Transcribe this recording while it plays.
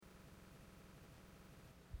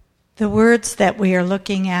The words that we are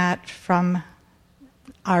looking at from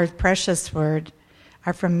our precious word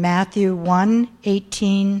are from Matthew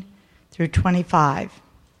 1:18 through 25.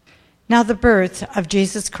 Now the birth of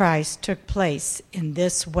Jesus Christ took place in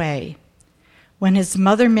this way. When his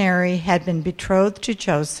mother Mary had been betrothed to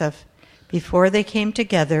Joseph, before they came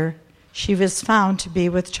together, she was found to be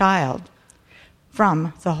with child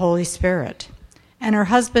from the Holy Spirit. And her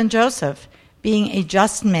husband Joseph, being a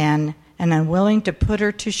just man and unwilling to put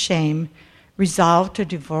her to shame, resolved to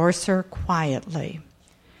divorce her quietly.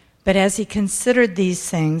 But as he considered these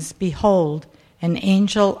things, behold, an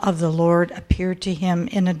angel of the Lord appeared to him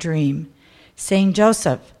in a dream, saying,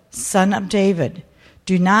 Joseph, son of David,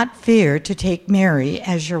 do not fear to take Mary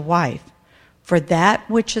as your wife, for that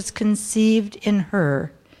which is conceived in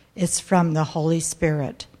her is from the Holy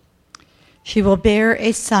Spirit. She will bear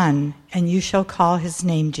a son, and you shall call his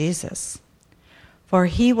name Jesus, for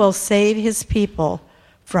he will save his people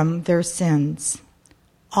from their sins.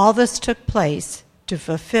 All this took place to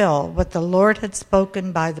fulfill what the Lord had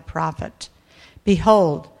spoken by the prophet.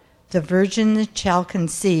 Behold, the virgin shall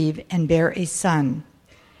conceive and bear a son,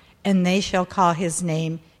 and they shall call his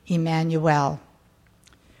name Emmanuel,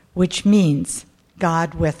 which means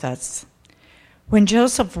God with us. When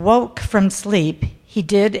Joseph woke from sleep, he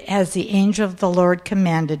did as the angel of the Lord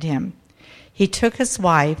commanded him. He took his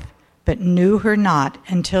wife, but knew her not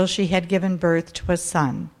until she had given birth to a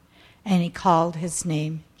son, and he called his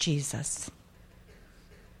name Jesus.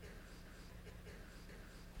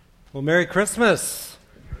 Well, Merry Christmas.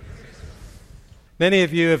 Many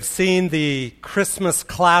of you have seen the Christmas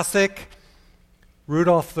classic,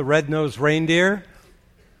 Rudolph the Red-Nosed Reindeer.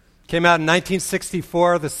 Came out in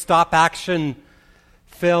 1964, the stop-action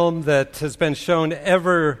film that has been shown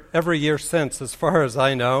every year since, as far as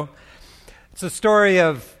I know. It's a story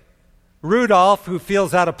of Rudolph, who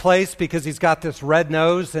feels out of place because he's got this red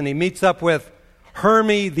nose, and he meets up with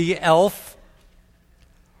Hermie the elf.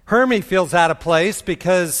 Hermie feels out of place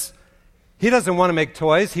because he doesn't want to make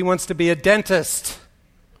toys. He wants to be a dentist.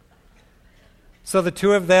 So the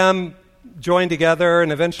two of them join together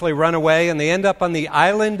and eventually run away, and they end up on the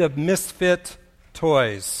island of misfit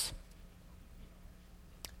toys,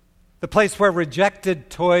 the place where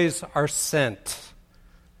rejected toys are sent,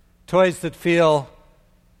 toys that feel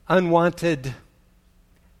unwanted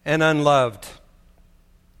and unloved.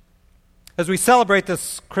 As we celebrate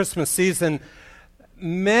this Christmas season,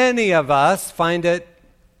 many of us find it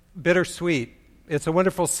bittersweet. It's a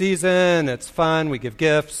wonderful season, it's fun, we give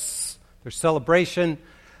gifts, there's celebration,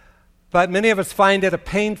 but many of us find it a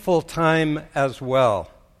painful time as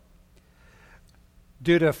well.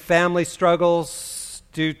 Due to family struggles,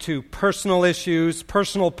 due to personal issues,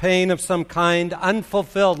 personal pain of some kind,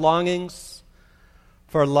 unfulfilled longings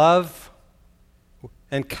for love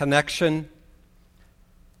and connection,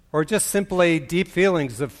 or just simply deep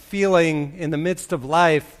feelings of feeling in the midst of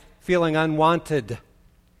life, feeling unwanted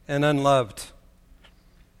and unloved.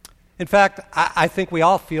 In fact, I think we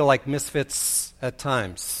all feel like misfits at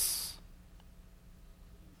times.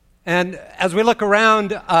 And as we look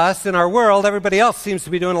around us in our world, everybody else seems to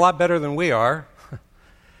be doing a lot better than we are.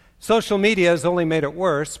 Social media has only made it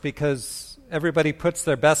worse because everybody puts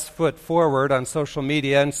their best foot forward on social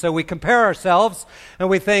media, and so we compare ourselves and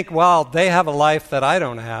we think, well, they have a life that I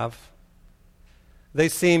don't have. They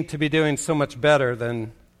seem to be doing so much better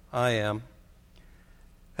than I am.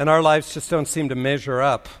 And our lives just don't seem to measure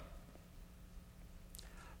up.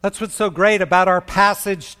 That's what's so great about our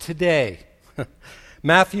passage today,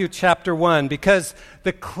 Matthew chapter 1, because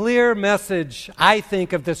the clear message, I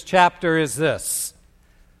think, of this chapter is this: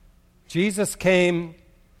 Jesus came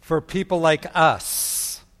for people like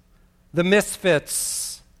us, the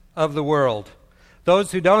misfits of the world,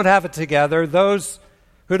 those who don't have it together, those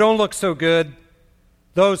who don't look so good,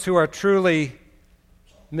 those who are truly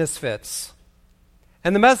misfits.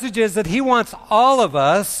 And the message is that he wants all of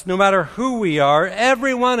us, no matter who we are,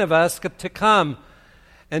 every one of us, to come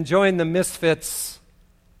and join the misfits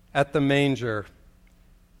at the manger,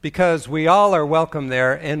 because we all are welcome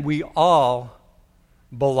there and we all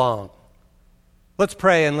belong. Let's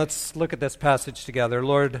pray and let's look at this passage together.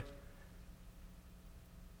 Lord,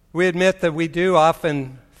 we admit that we do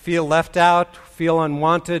often feel left out, feel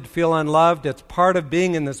unwanted, feel unloved. It's part of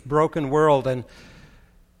being in this broken world, and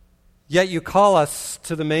yet you call us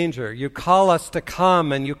to the manger. You call us to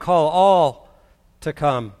come, and you call all to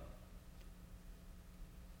come.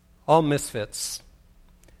 All misfits.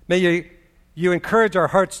 May you encourage our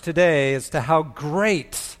hearts today as to how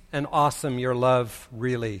great and awesome your love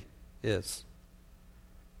really is,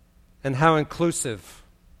 and how inclusive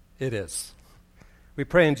it is. We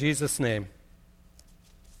pray in Jesus' name.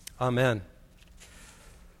 Amen.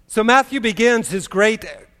 So Matthew begins his great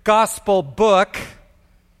gospel book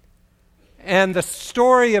and the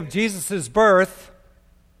story of Jesus' birth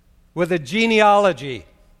with a genealogy.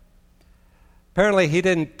 Apparently he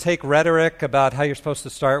didn't take rhetoric about how you're supposed to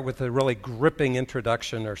start with a really gripping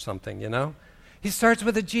introduction or something, you know? He starts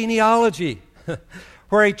with a genealogy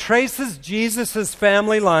where he traces Jesus'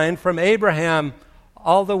 family line from Abraham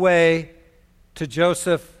all the way to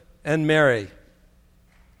Joseph and Mary.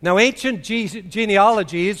 Now, ancient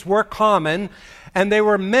genealogies were common, and they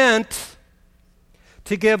were meant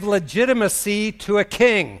to give legitimacy to a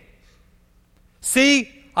king.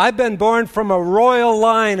 See, I've been born from a royal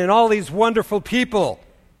line and all these wonderful people.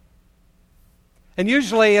 And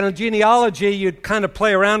usually in a genealogy, you'd kind of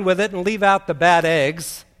play around with it and leave out the bad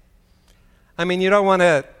eggs. I mean, you don't want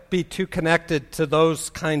to be too connected to those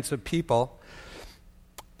kinds of people.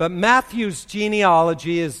 But Matthew's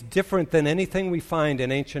genealogy is different than anything we find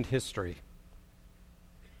in ancient history.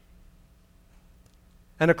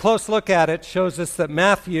 And a close look at it shows us that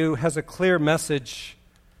Matthew has a clear message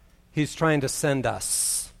he's trying to send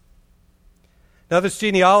us. Now, this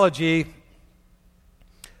genealogy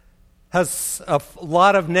has a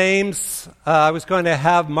lot of names. I was going to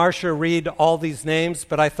have Marcia read all these names,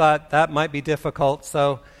 but I thought that might be difficult.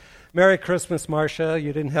 So, Merry Christmas, Marcia.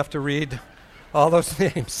 You didn't have to read all those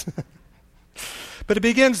names. But it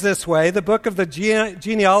begins this way: the book of the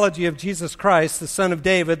genealogy of Jesus Christ, the son of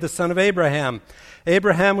David, the son of Abraham.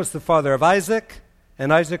 Abraham was the father of Isaac,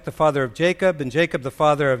 and Isaac the father of Jacob, and Jacob the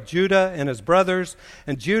father of Judah and his brothers,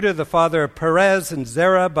 and Judah the father of Perez and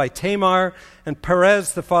Zerah by Tamar, and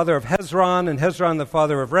Perez the father of Hezron, and Hezron the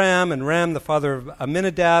father of Ram, and Ram the father of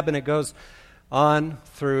Amminadab, and it goes on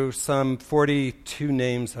through some 42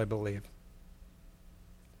 names, I believe.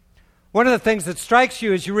 One of the things that strikes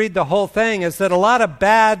you as you read the whole thing is that a lot of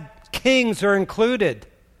bad kings are included.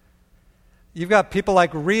 You've got people like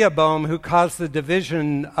Rehoboam who caused the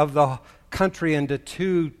division of the country into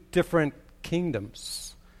two different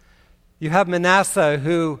kingdoms. You have Manasseh,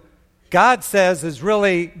 who God says is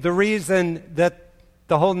really the reason that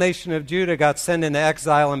the whole nation of Judah got sent into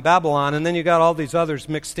exile in Babylon, and then you got all these others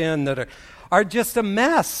mixed in that are just a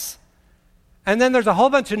mess. And then there's a whole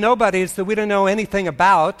bunch of nobodies that we don't know anything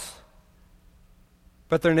about,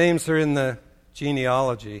 but their names are in the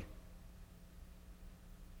genealogy.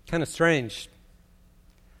 Kind of strange.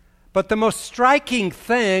 But the most striking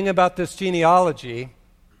thing about this genealogy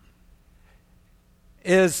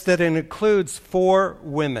is that it includes 4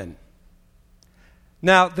 women.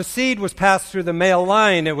 Now, the seed was passed through the male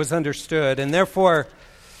line, it was understood, and therefore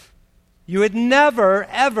you would never,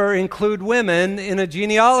 ever include women in a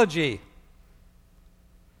genealogy.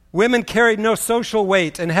 Women carried no social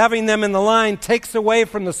weight, and having them in the line takes away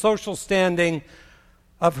from the social standing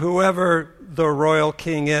of whoever the royal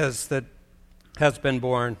king is that has been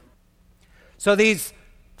born. So these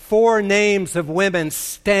 4 names of women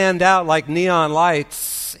stand out like neon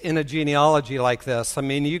lights in a genealogy like this. I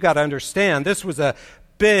mean, you got to understand, this was a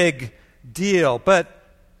big deal. But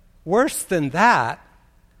worse than that,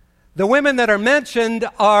 the women that are mentioned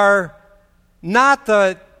are not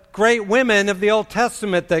the great women of the Old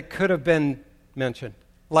Testament that could have been mentioned,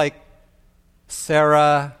 like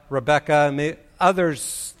Sarah, Rebecca,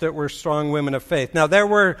 others that were strong women of faith. Now, there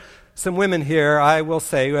were some women here, I will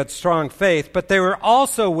say, who had strong faith, but there were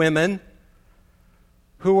also women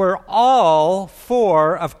who were all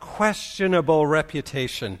 4 of questionable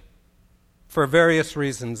reputation for various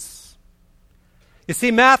reasons. You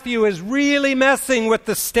see, Matthew is really messing with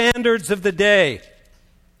the standards of the day.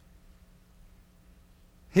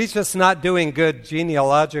 He's just not doing good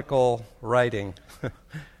genealogical writing.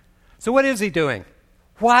 So what is he doing?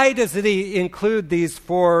 Why does he include these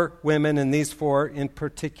 4 women and these 4 in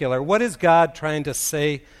particular? What is God trying to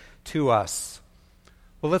say to us?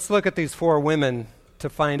 Well, let's look at these 4 women to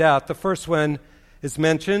find out. The first one is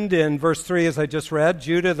mentioned in verse 3, as I just read,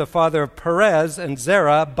 Judah, the father of Perez and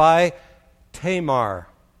Zerah by Tamar.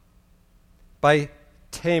 By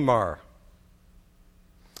Tamar.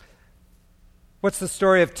 What's the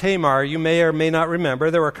story of Tamar? You may or may not remember.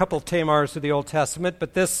 There were a couple Tamars in the Old Testament,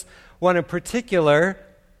 but this one in particular,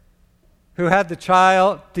 who had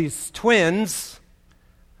these twins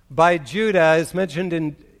by Judah, is mentioned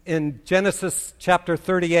in Genesis chapter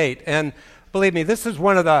 38. And believe me, this is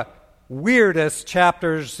one of the weirdest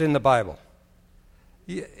chapters in the Bible.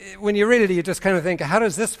 When you read it, you just kind of think, how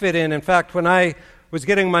does this fit in? In fact, when I was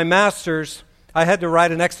getting my master's, I had to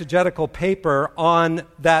write an exegetical paper on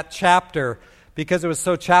that chapter because it was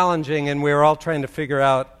so challenging and we were all trying to figure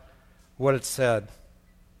out what it said.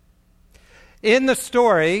 In the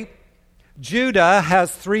story, Judah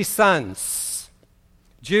has 3 sons.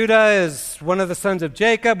 Judah is one of the sons of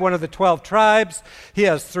Jacob, one of the 12 tribes. He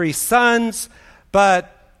has 3 sons,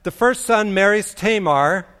 but the first son marries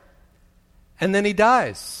Tamar, and then he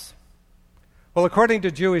dies. Well, according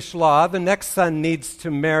to Jewish law, the next son needs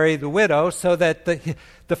to marry the widow so that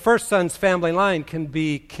the first son's family line can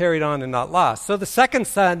be carried on and not lost. So the second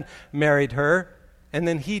son married her, and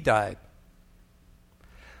then he died.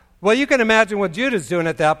 Well, you can imagine what Judah's doing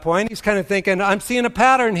at that point. He's kind of thinking, I'm seeing a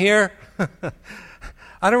pattern here.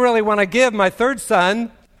 I don't really want to give my third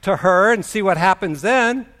son to her and see what happens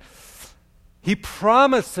then. He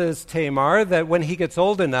promises Tamar that when he gets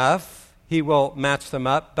old enough, he will match them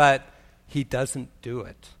up, but he doesn't do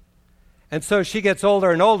it. And so she gets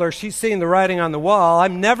older and older. She's seeing the writing on the wall.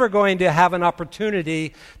 I'm never going to have an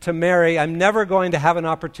opportunity to marry. I'm never going to have an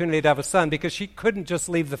opportunity to have a son, because she couldn't just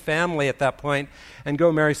leave the family at that point and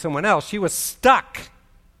go marry someone else. She was stuck.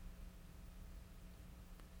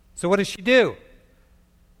 So what does she do?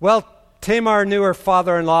 Well, Tamar knew her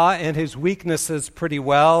father-in-law and his weaknesses pretty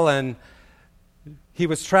well, and he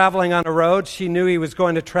was traveling on a road. She knew he was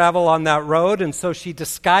going to travel on that road, and so she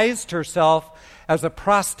disguised herself as a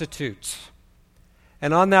prostitute.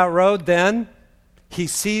 And on that road then, he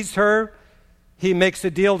sees her, he makes a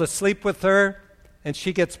deal to sleep with her, and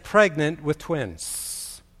she gets pregnant with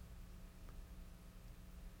twins.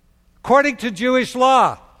 According to Jewish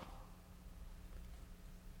law,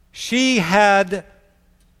 she had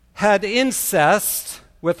incest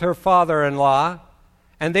with her father-in-law,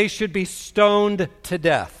 and they should be stoned to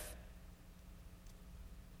death.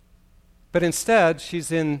 But instead,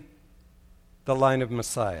 she's in the line of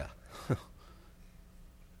Messiah.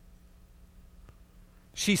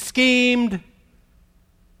 She schemed.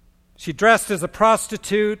 She dressed as a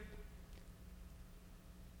prostitute.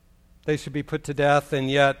 They should be put to death,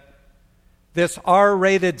 and yet this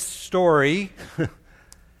R-rated story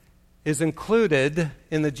is included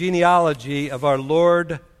in the genealogy of our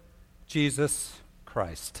Lord Jesus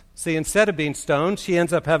Christ. See, instead of being stoned, she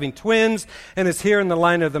ends up having twins and is here in the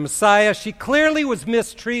line of the Messiah. She clearly was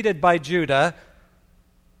mistreated by Judah.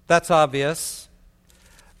 That's obvious.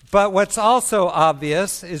 But what's also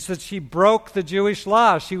obvious is that she broke the Jewish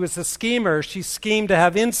law. She was a schemer. She schemed to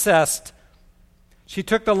have incest. She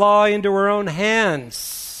took the law into her own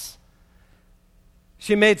hands.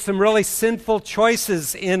 She made some really sinful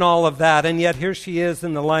choices in all of that, and yet here she is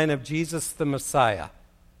in the line of Jesus the Messiah.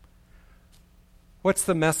 What's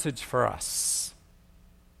the message for us?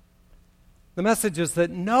 The message is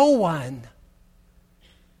that no one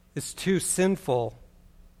is too sinful.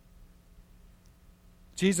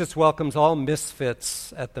 Jesus welcomes all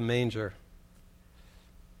misfits at the manger.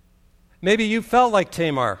 Maybe you felt like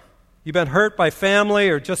Tamar. You've been hurt by family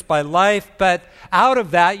or just by life, but out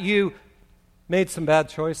of that you made some bad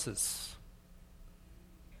choices.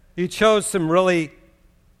 You chose some really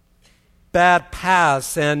bad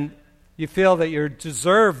paths, and you feel that you're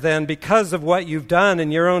deserved then, because of what you've done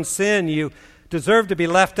in your own sin, you deserve to be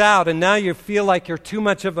left out, and now you feel like you're too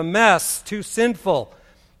much of a mess, too sinful,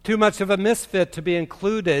 too much of a misfit to be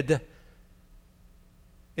included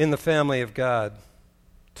in the family of God,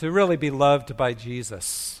 to really be loved by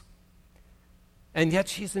Jesus. And yet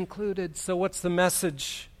she's included, so what's the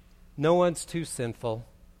message? No one's too sinful.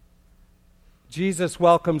 Jesus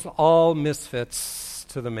welcomes all misfits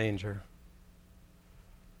to the manger.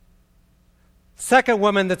 Second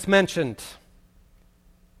woman that's mentioned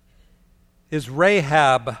is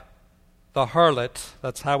Rahab, the harlot.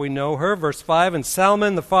 That's how we know her. Verse 5, and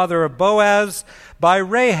Salmon, the father of Boaz, by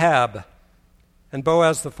Rahab. And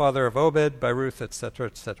Boaz, the father of Obed, by Ruth, etc.,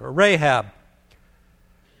 etc. Rahab.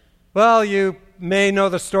 Well, you may know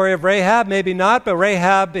the story of Rahab, maybe not, but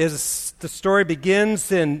the story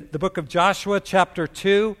begins in the book of Joshua, chapter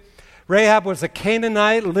 2. Rahab was a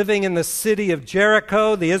Canaanite living in the city of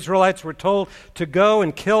Jericho. The Israelites were told to go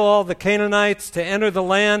and kill all the Canaanites to enter the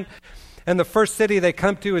land. And the first city they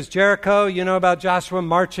come to is Jericho. You know about Joshua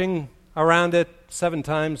marching around it 7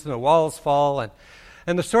 times and the walls fall.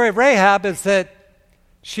 And the story of Rahab is that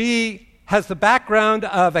she has the background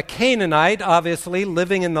of a Canaanite, obviously,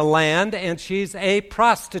 living in the land, and she's a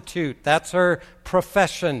prostitute. That's her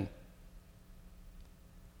profession.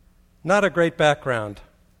 Not a great background.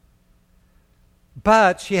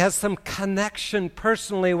 But she has some connection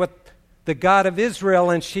personally with the God of Israel,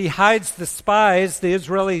 and she hides the spies, the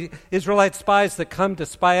Israelite spies that come to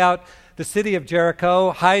spy out the city of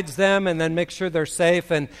Jericho, hides them and then makes sure they're safe,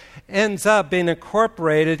 and ends up being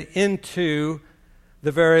incorporated into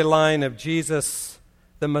the very line of Jesus,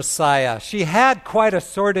 the Messiah. She had quite a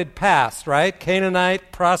sordid past, right?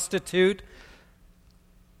 Canaanite, prostitute.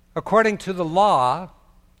 According to the law,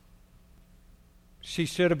 she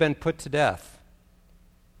should have been put to death.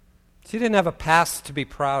 She didn't have a past to be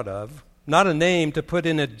proud of, not a name to put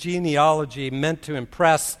in a genealogy meant to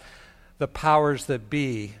impress the powers that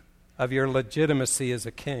be of your legitimacy as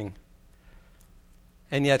a king.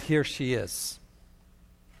 And yet here she is.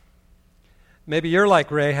 Maybe you're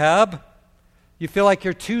like Rahab. You feel like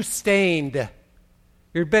you're too stained.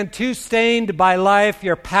 You've been too stained by life.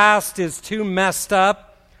 Your past is too messed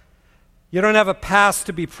up. You don't have a past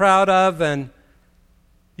to be proud of, and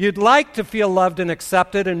you'd like to feel loved and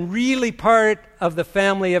accepted and really part of the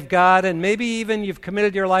family of God, and maybe even you've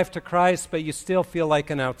committed your life to Christ, but you still feel like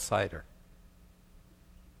an outsider.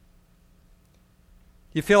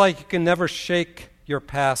 You feel like you can never shake your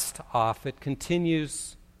past off. It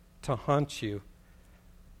continues to haunt you.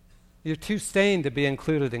 You're too stained to be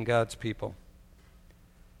included in God's people.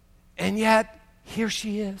 And yet, here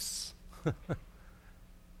she is.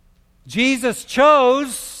 Jesus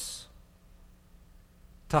chose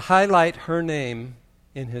to highlight her name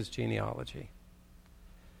in his genealogy.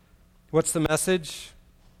 What's the message?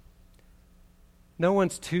 No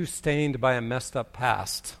one's too stained by a messed up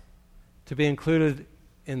past to be included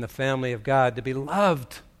in the family of God, to be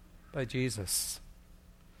loved by Jesus.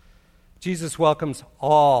 Jesus welcomes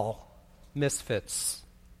all misfits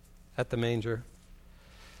at the manger.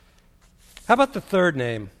 How about the third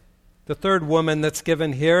name? The third woman that's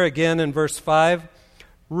given here, again in verse 5,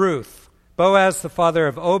 Ruth. Boaz the father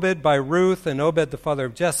of Obed by Ruth, and Obed the father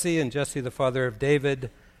of Jesse, and Jesse the father of David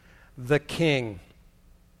the king.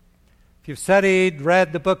 If you've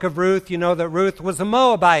read the book of Ruth, you know that Ruth was a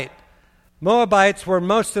Moabite. Moabites were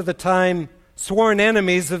most of the time sworn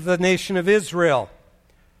enemies of the nation of Israel.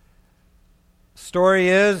 Story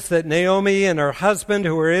is that Naomi and her husband,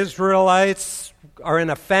 who are Israelites, are in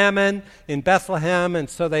a famine in Bethlehem, and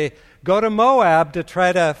so they go to Moab to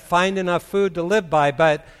try to find enough food to live by,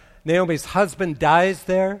 but Naomi's husband dies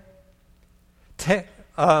there.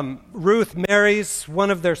 Ruth marries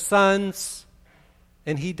one of their sons,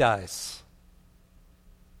 and he dies.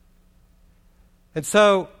 And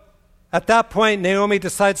so at that point, Naomi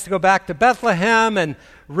decides to go back to Bethlehem, and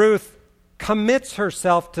Ruth commits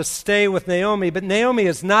herself to stay with Naomi. But Naomi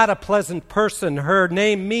is not a pleasant person. Her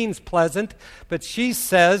name means pleasant, but she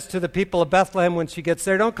says to the people of Bethlehem when she gets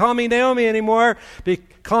there, don't call me Naomi anymore.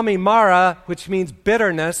 Call me Mara, which means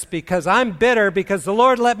bitterness, because I'm bitter because the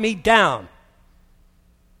Lord let me down.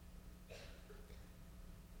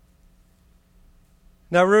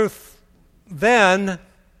 Now Ruth then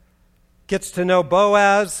gets to know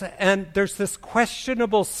Boaz, and there's this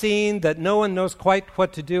questionable scene that no one knows quite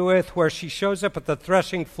what to do with, where she shows up at the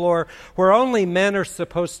threshing floor where only men are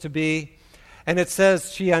supposed to be, and it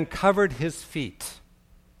says she uncovered his feet.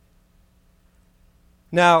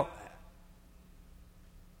 Now,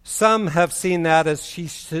 some have seen that as she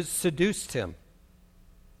seduced him.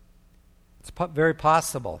 It's very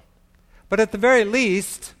possible. But at the very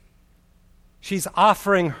least, she's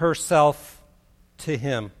offering herself to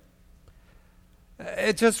him.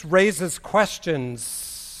 It just raises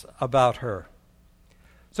questions about her.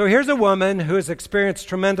 So here's a woman who has experienced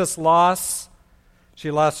tremendous loss.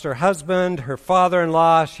 She lost her husband, her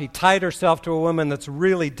father-in-law. She tied herself to a woman that's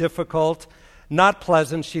really difficult, not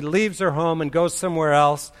pleasant. She leaves her home and goes somewhere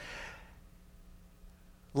else.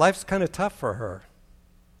 Life's kind of tough for her.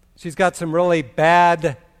 She's got some really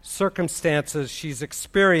bad circumstances she's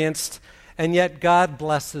experienced, and yet God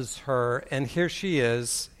blesses her, and here she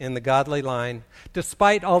is in the godly line,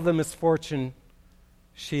 despite all the misfortune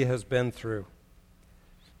she has been through.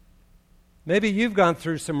 Maybe you've gone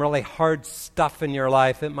through some really hard stuff in your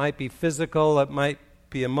life. It might be physical, it might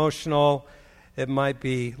be emotional, it might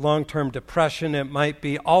be long-term depression, it might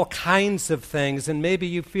be all kinds of things, and maybe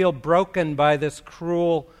you feel broken by this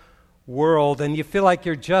cruel world, and you feel like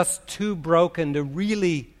you're just too broken to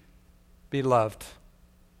really be loved,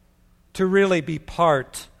 to really be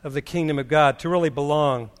part of the kingdom of God, to really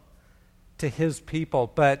belong to his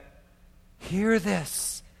people. But hear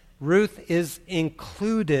this, Ruth is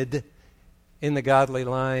included in the godly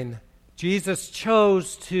line. Jesus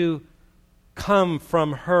chose to come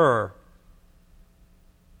from her.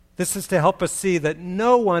 This is to help us see that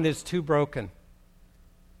no one is too broken.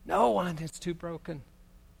 No one is too broken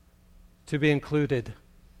to be included,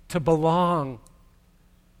 to belong.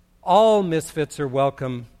 All misfits are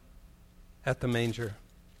welcome at the manger.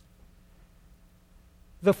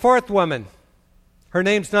 The fourth woman, her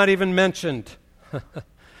name's not even mentioned.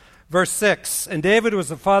 Verse 6, and David was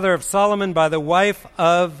the father of Solomon by the wife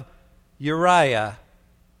of Uriah,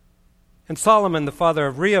 and Solomon the father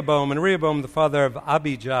of Rehoboam, and Rehoboam the father of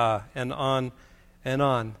Abijah, and on and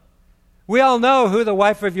on. We all know who the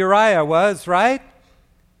wife of Uriah was, right?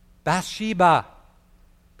 Bathsheba.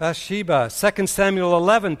 Bathsheba. 2 Samuel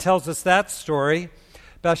 11 tells us that story.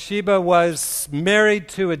 Bathsheba was married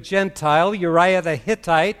to a Gentile, Uriah the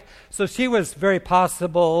Hittite, so she was very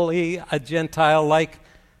possibly a Gentile like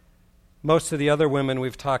most of the other women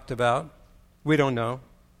we've talked about. We don't know.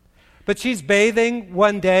 But she's bathing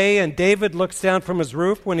one day, and David looks down from his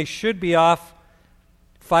roof when he should be off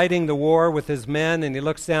fighting the war with his men, and he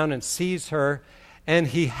looks down and sees her, and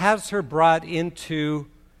he has her brought into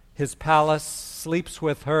his palace, sleeps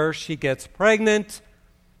with her. She gets pregnant,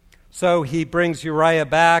 so he brings Uriah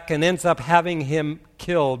back and ends up having him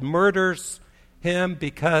killed, murders him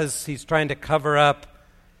because he's trying to cover up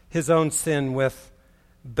his own sin with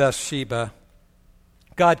Bathsheba.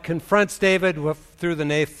 God confronts David through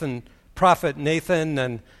the prophet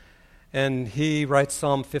Nathan, and he writes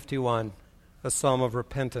Psalm 51, a psalm of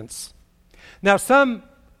repentance. Now, some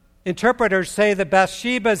interpreters say that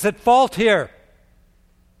Bathsheba is at fault here.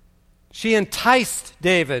 She enticed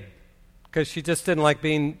David because she just didn't like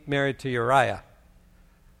being married to Uriah.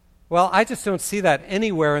 Well, I just don't see that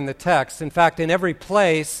anywhere in the text. In fact, in every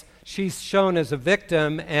place, she's shown as a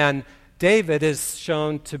victim, and David is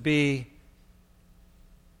shown to be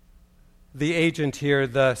the agent here,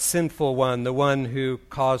 the sinful one, the one who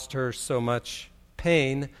caused her so much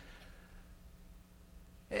pain.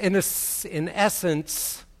 In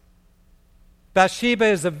essence, Bathsheba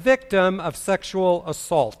is a victim of sexual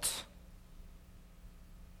assault,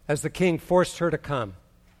 as the king forced her to come.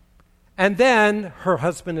 And then her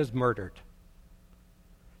husband is murdered.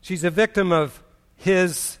 She's a victim of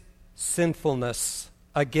his sinfulness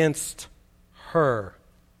against her.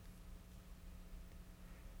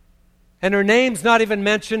 And her name's not even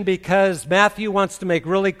mentioned because Matthew wants to make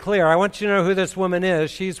really clear, I want you to know who this woman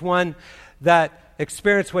is. She's one that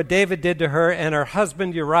experienced what David did to her, and her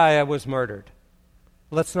husband Uriah was murdered.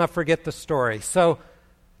 Let's not forget the story. So,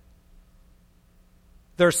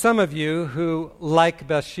 there are some of you who, like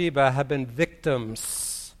Bathsheba, have been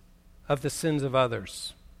victims of the sins of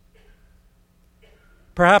others.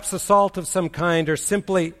 Perhaps assault of some kind, or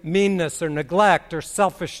simply meanness or neglect or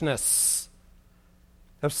selfishness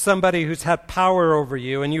of somebody who's had power over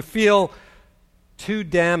you, and you feel too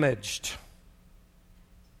damaged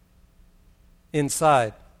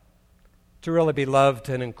inside to really be loved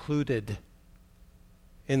and included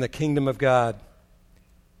in the kingdom of God.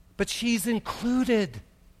 But she's included.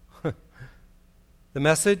 The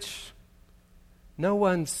message? No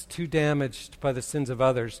one's too damaged by the sins of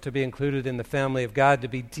others to be included in the family of God, to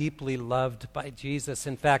be deeply loved by Jesus.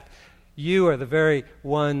 In fact, you are the very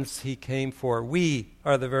ones he came for. We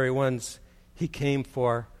are the very ones he came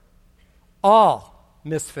for. All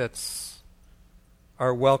misfits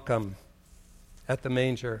are welcome at the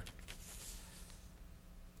manger.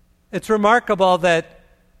 It's remarkable that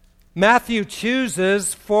Matthew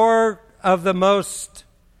chooses 4 of the most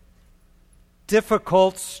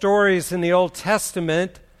difficult stories in the Old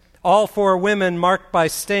Testament, all 4 women marked by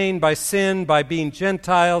stain, by sin, by being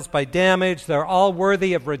Gentiles, by damage. They're all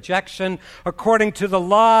worthy of rejection according to the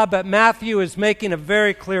law, but Matthew is making a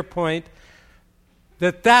very clear point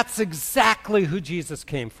that that's exactly who Jesus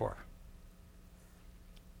came for.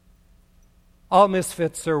 All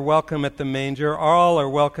misfits are welcome at the manger. All are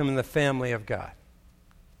welcome in the family of God.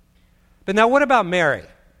 But now what about Mary?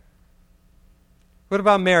 What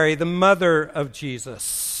about Mary, the mother of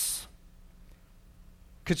Jesus?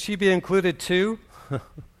 Could she be included too?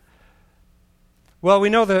 Well, we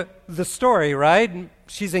know the story, right?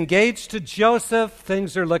 She's engaged to Joseph.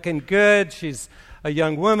 Things are looking good. She's a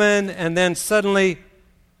young woman. And then suddenly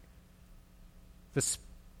the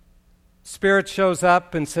Spirit shows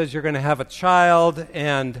up and says, you're going to have a child.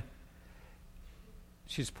 And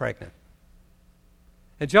she's pregnant.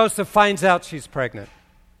 And Joseph finds out she's pregnant.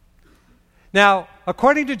 Now,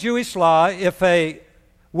 according to Jewish law, if a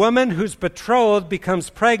woman who's betrothed becomes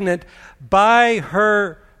pregnant by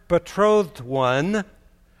her betrothed one,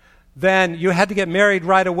 then you had to get married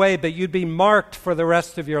right away, but you'd be marked for the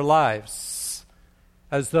rest of your lives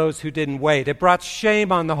as those who didn't wait. It brought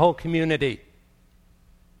shame on the whole community.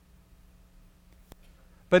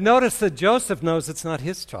 But notice that Joseph knows it's not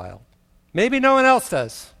his child. Maybe no one else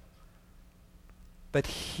does, but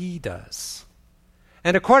he does.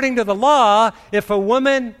 And according to the law, if a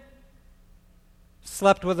woman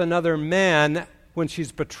slept with another man when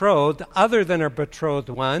she's betrothed, other than her betrothed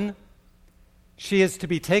one, she is to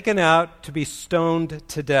be taken out to be stoned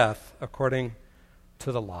to death, according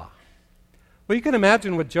to the law. Well, you can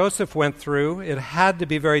imagine what Joseph went through. It had to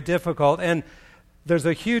be very difficult. And there's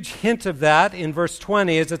a huge hint of that in verse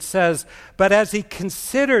 20 as it says, but as he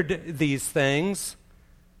considered these things,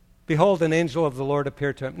 behold, an angel of the Lord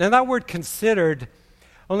appeared to him. Now, that word considered,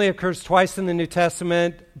 only occurs twice in the New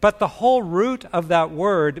Testament, but the whole root of that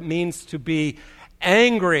word means to be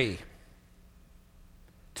angry,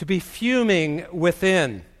 to be fuming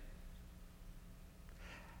within.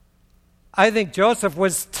 I think Joseph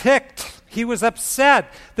was ticked. He was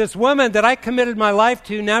upset. This woman that I committed my life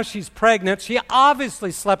to, now she's pregnant. She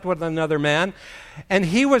obviously slept with another man, and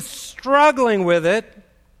he was struggling with it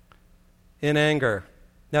in anger.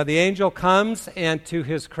 Now the angel comes, and to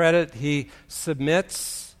his credit, he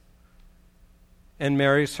submits and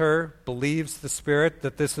marries her, believes the Spirit,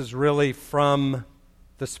 that this is really from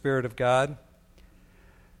the Spirit of God.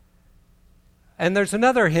 And there's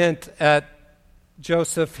another hint at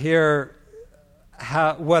Joseph here,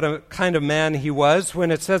 what a kind of man he was,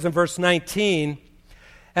 when it says in verse 19,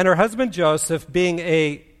 and her husband Joseph, being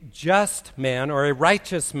a just man or a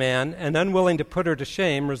righteous man and unwilling to put her to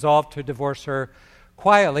shame, resolved to divorce her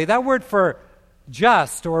quietly. That word for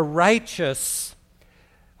just or righteous,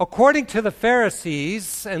 according to the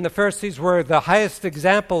Pharisees, and the Pharisees were the highest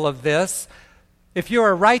example of this, if you were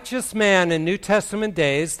a righteous man in New Testament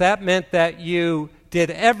days, that meant that you did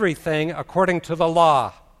everything according to the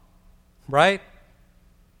law, right?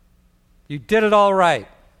 You did it all right.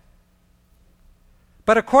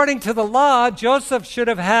 But according to the law, Joseph should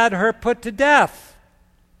have had her put to death.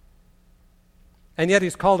 And yet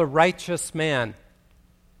he's called a righteous man.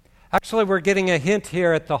 Actually, we're getting a hint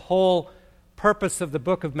here at the whole purpose of the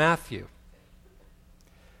book of Matthew.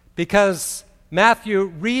 Because Matthew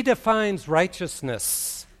redefines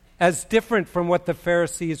righteousness as different from what the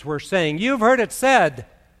Pharisees were saying. You've heard it said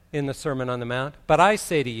in the Sermon on the Mount, but I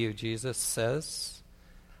say to you, Jesus says,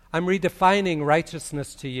 I'm redefining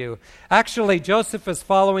righteousness to you. Actually, Joseph is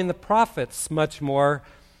following the prophets much more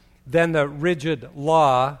than the rigid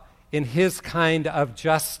law in his kind of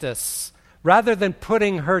justice. Rather than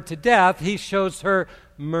putting her to death, he shows her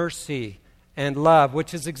mercy and love,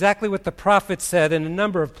 which is exactly what the prophet said in a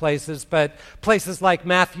number of places, but places like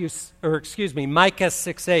Micah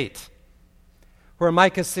 6:8, where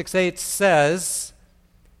Micah 6:8 says,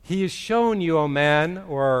 He has shown you, O man,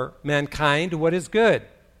 or mankind, what is good.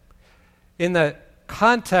 In the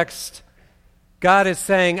context, God is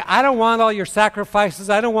saying, I don't want all your sacrifices.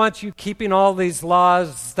 I don't want you keeping all these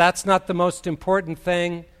laws. That's not the most important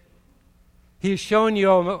thing. He has shown you,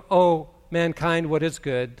 O mankind, what is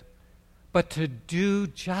good, but to do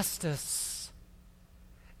justice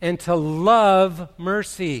and to love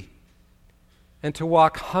mercy and to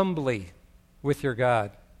walk humbly with your God.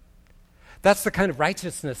 That's the kind of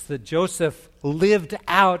righteousness that Joseph lived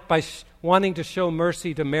out by wanting to show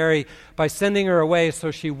mercy to Mary, by sending her away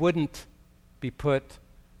so she wouldn't be put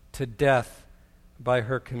to death by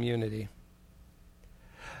her community.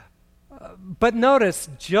 But notice,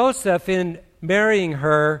 Joseph, in marrying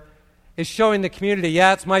her, is showing the community,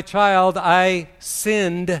 yeah, it's my child. I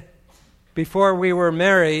sinned before we were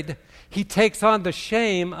married. He takes on the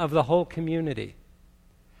shame of the whole community.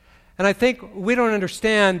 And I think we don't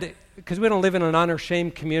understand, because we don't live in an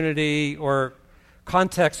honor-shame community or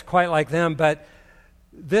context quite like them, but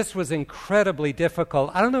this was incredibly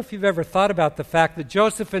difficult. I don't know if you've ever thought about the fact that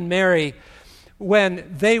Joseph and Mary, when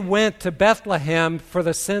they went to Bethlehem for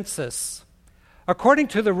the census, according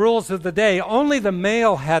to the rules of the day, only the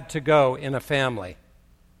male had to go in a family,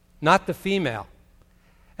 not the female.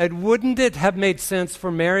 And wouldn't it have made sense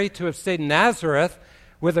for Mary to have stayed in Nazareth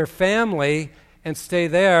with her family and stay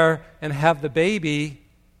there and have the baby,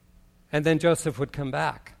 and then Joseph would come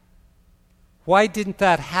back? Why didn't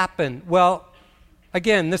that happen? Well,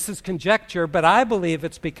 again, this is conjecture, but I believe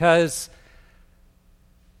it's because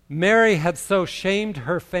Mary had so shamed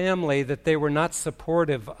her family that they were not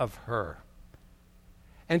supportive of her.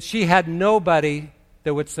 And she had nobody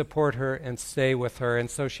that would support her and stay with her. And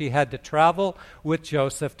so she had to travel with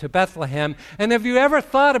Joseph to Bethlehem. And have you ever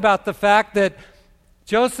thought about the fact that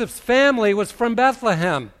Joseph's family was from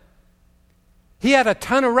Bethlehem? He had a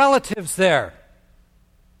ton of relatives there.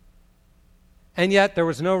 And yet there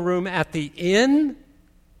was no room at the inn?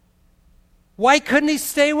 Why couldn't he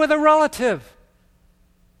stay with a relative?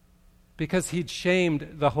 Because he'd shamed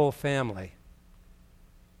the whole family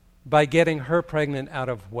by getting her pregnant out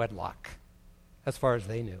of wedlock, as far as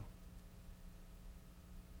they knew.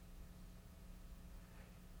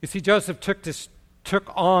 You see, Joseph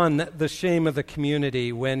took on the shame of the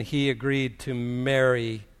community when he agreed to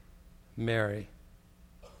marry Mary.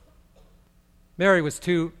 Mary was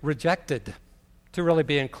too rejected to really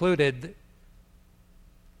be included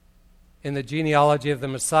in the genealogy of the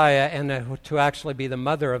Messiah and to actually be the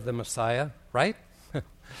mother of the Messiah, right?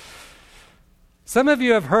 Some of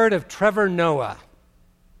you have heard of Trevor Noah.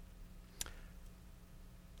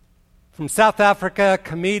 From South Africa,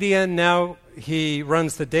 comedian, now he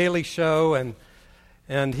runs The Daily Show,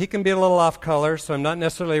 and he can be a little off color, so I'm not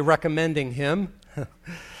necessarily recommending him.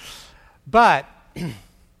 But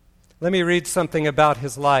let me read something about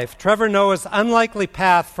his life. Trevor Noah's unlikely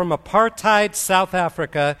path from apartheid South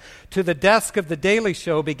Africa to the desk of The Daily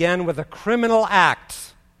Show began with a criminal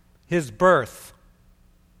act, his birth.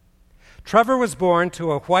 Trevor was born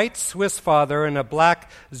to a white Swiss father and a black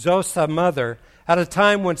Xhosa mother at a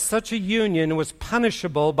time when such a union was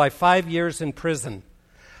punishable by 5 years in prison.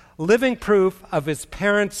 Living proof of his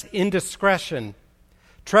parents' indiscretion,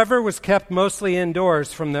 Trevor was kept mostly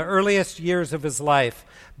indoors from the earliest years of his life,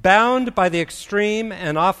 bound by the extreme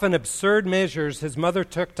and often absurd measures his mother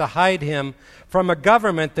took to hide him from a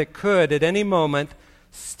government that could, at any moment,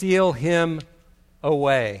 steal him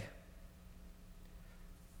away.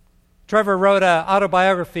 Trevor wrote an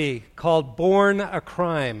autobiography called Born a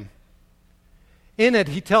Crime. In it,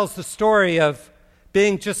 he tells the story of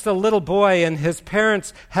being just a little boy, and his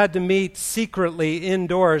parents had to meet secretly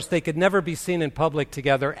indoors. They could never be seen in public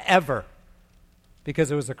together, ever,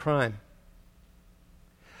 because it was a crime.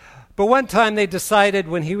 But one time they decided,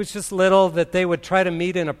 when he was just little, that they would try to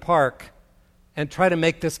meet in a park and try to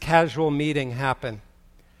make this casual meeting happen.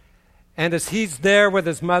 And as he's there with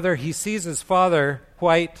his mother, he sees his father,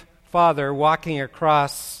 white father, walking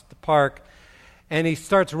across the park, and he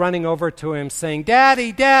starts running over to him saying,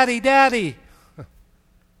 "Daddy, Daddy, Daddy."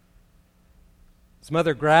 His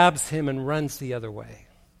mother grabs him and runs the other way,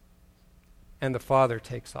 and the father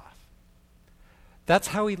takes off. That's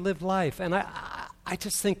how he lived life. And I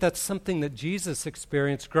just think that's something that Jesus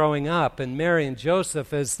experienced growing up, and Mary and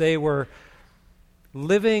Joseph, as they were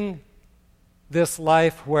living this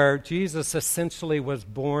life where Jesus essentially was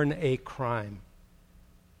born a crime.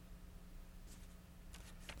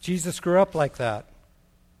 Jesus grew up like that.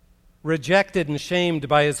 Rejected and shamed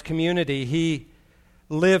by his community, he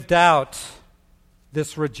lived out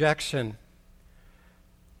this rejection.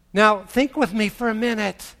 Now, think with me for a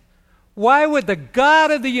minute. Why would the God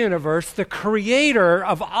of the universe, the creator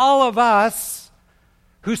of all of us,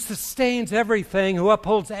 who sustains everything, who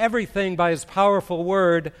upholds everything by his powerful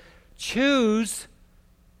word, choose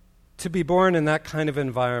to be born in that kind of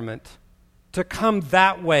environment? To come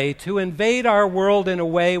that way, to invade our world in a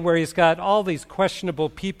way where he's got all these questionable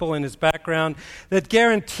people in his background that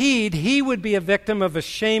guaranteed he would be a victim of a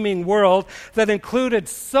shaming world that included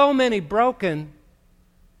so many broken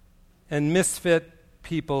and misfit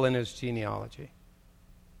people in his genealogy.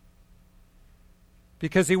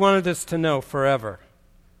 Because he wanted us to know forever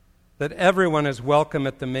that everyone is welcome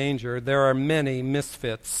at the manger. There are many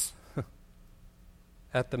misfits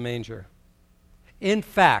at the manger. In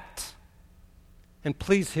fact, and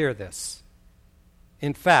please hear this,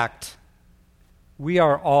 in fact, we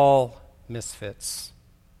are all misfits.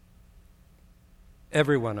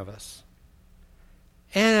 Every one of us.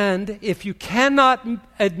 And if you cannot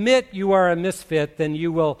admit you are a misfit, then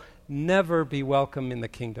you will never be welcome in the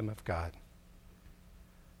kingdom of God.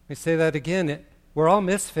 Let me say that again. We're all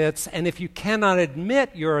misfits, and if you cannot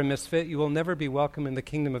admit you're a misfit, you will never be welcome in the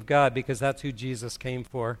kingdom of God, because that's who Jesus came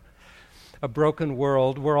for. A broken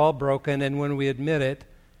world. We're all broken, and when we admit it,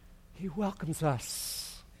 he welcomes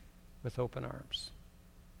us with open arms.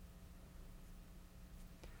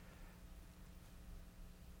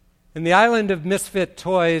 In the island of misfit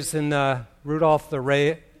toys, in Rudolph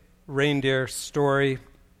the Reindeer story,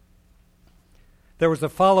 there was a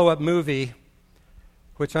follow-up movie,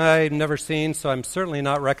 which I've never seen, so I'm certainly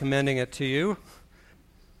not recommending it to you.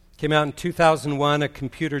 Came out in 2001, a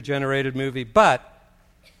computer-generated movie, but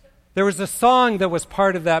there was a song that was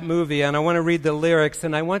part of that movie, and I want to read the lyrics,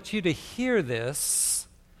 and I want you to hear this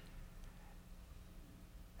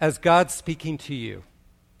as God speaking to you.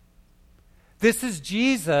 This is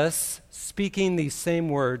Jesus speaking these same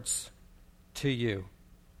words to you.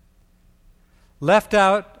 Left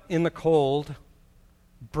out in the cold,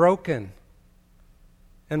 broken,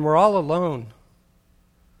 and we're all alone.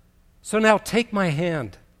 So now take my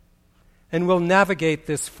hand, and we'll navigate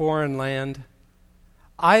this foreign land.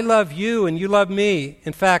 I love you and you love me.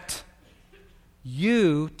 In fact,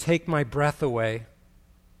 you take my breath away.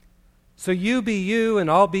 So you be you and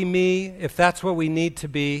I'll be me, if that's what we need to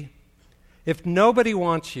be. If nobody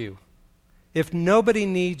wants you, if nobody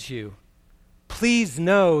needs you, please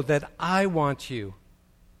know that I want you.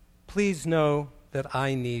 Please know that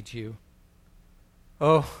I need you.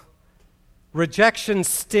 Oh, rejection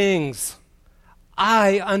stings.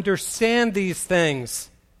 I understand these things.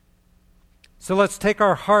 So let's take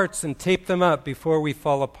our hearts and tape them up before we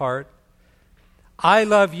fall apart. I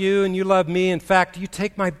love you and you love me. In fact, you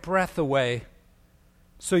take my breath away.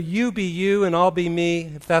 So you be you and I'll be me,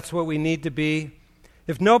 if that's what we need to be.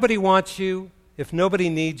 If nobody wants you, if nobody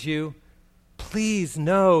needs you, please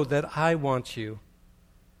know that I want you.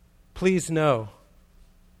 Please know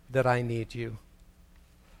that I need you.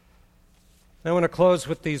 I want to close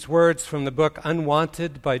with these words from the book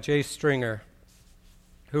Unwanted by J. Stringer,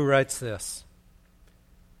 who writes this: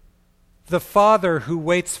 "The Father who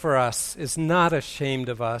waits for us is not ashamed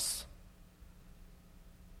of us.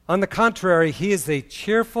 On the contrary, he is a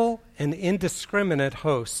cheerful and indiscriminate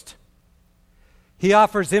host. He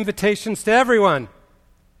offers invitations to everyone,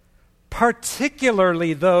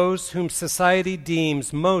 particularly those whom society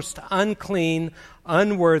deems most unclean,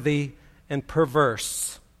 unworthy, and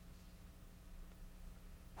perverse.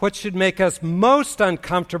 What should make us most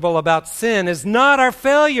uncomfortable about sin is not our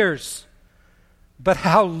failures, but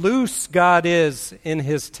how loose God is in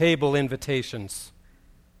his table invitations.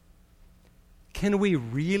 Can we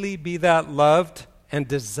really be that loved and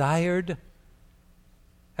desired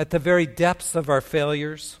at the very depths of our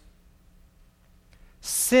failures?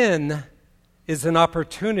 Sin is an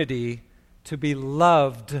opportunity to be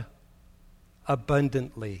loved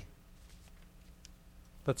abundantly."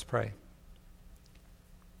 Let's pray.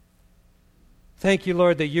 Thank you,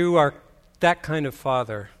 Lord, that you are that kind of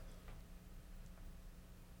Father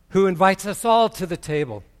who invites us all to the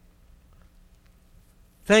table.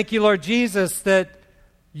 Thank you, Lord Jesus, that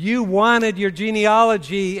you wanted your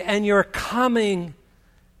genealogy and your coming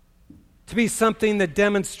to be something that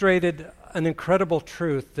demonstrated an incredible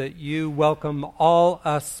truth, that you welcome all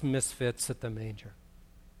us misfits at the manger.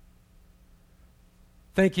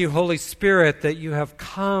 Thank you, Holy Spirit, that you have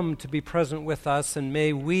come to be present with us, and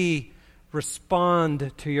may we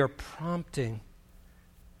respond to your prompting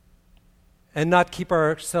and not keep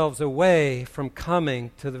ourselves away from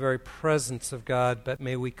coming to the very presence of God, but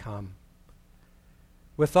may we come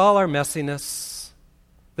with all our messiness,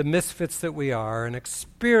 the misfits that we are, and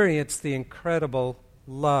experience the incredible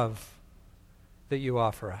love that you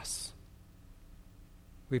offer us.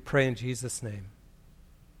 We pray in Jesus' name.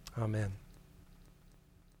 Amen.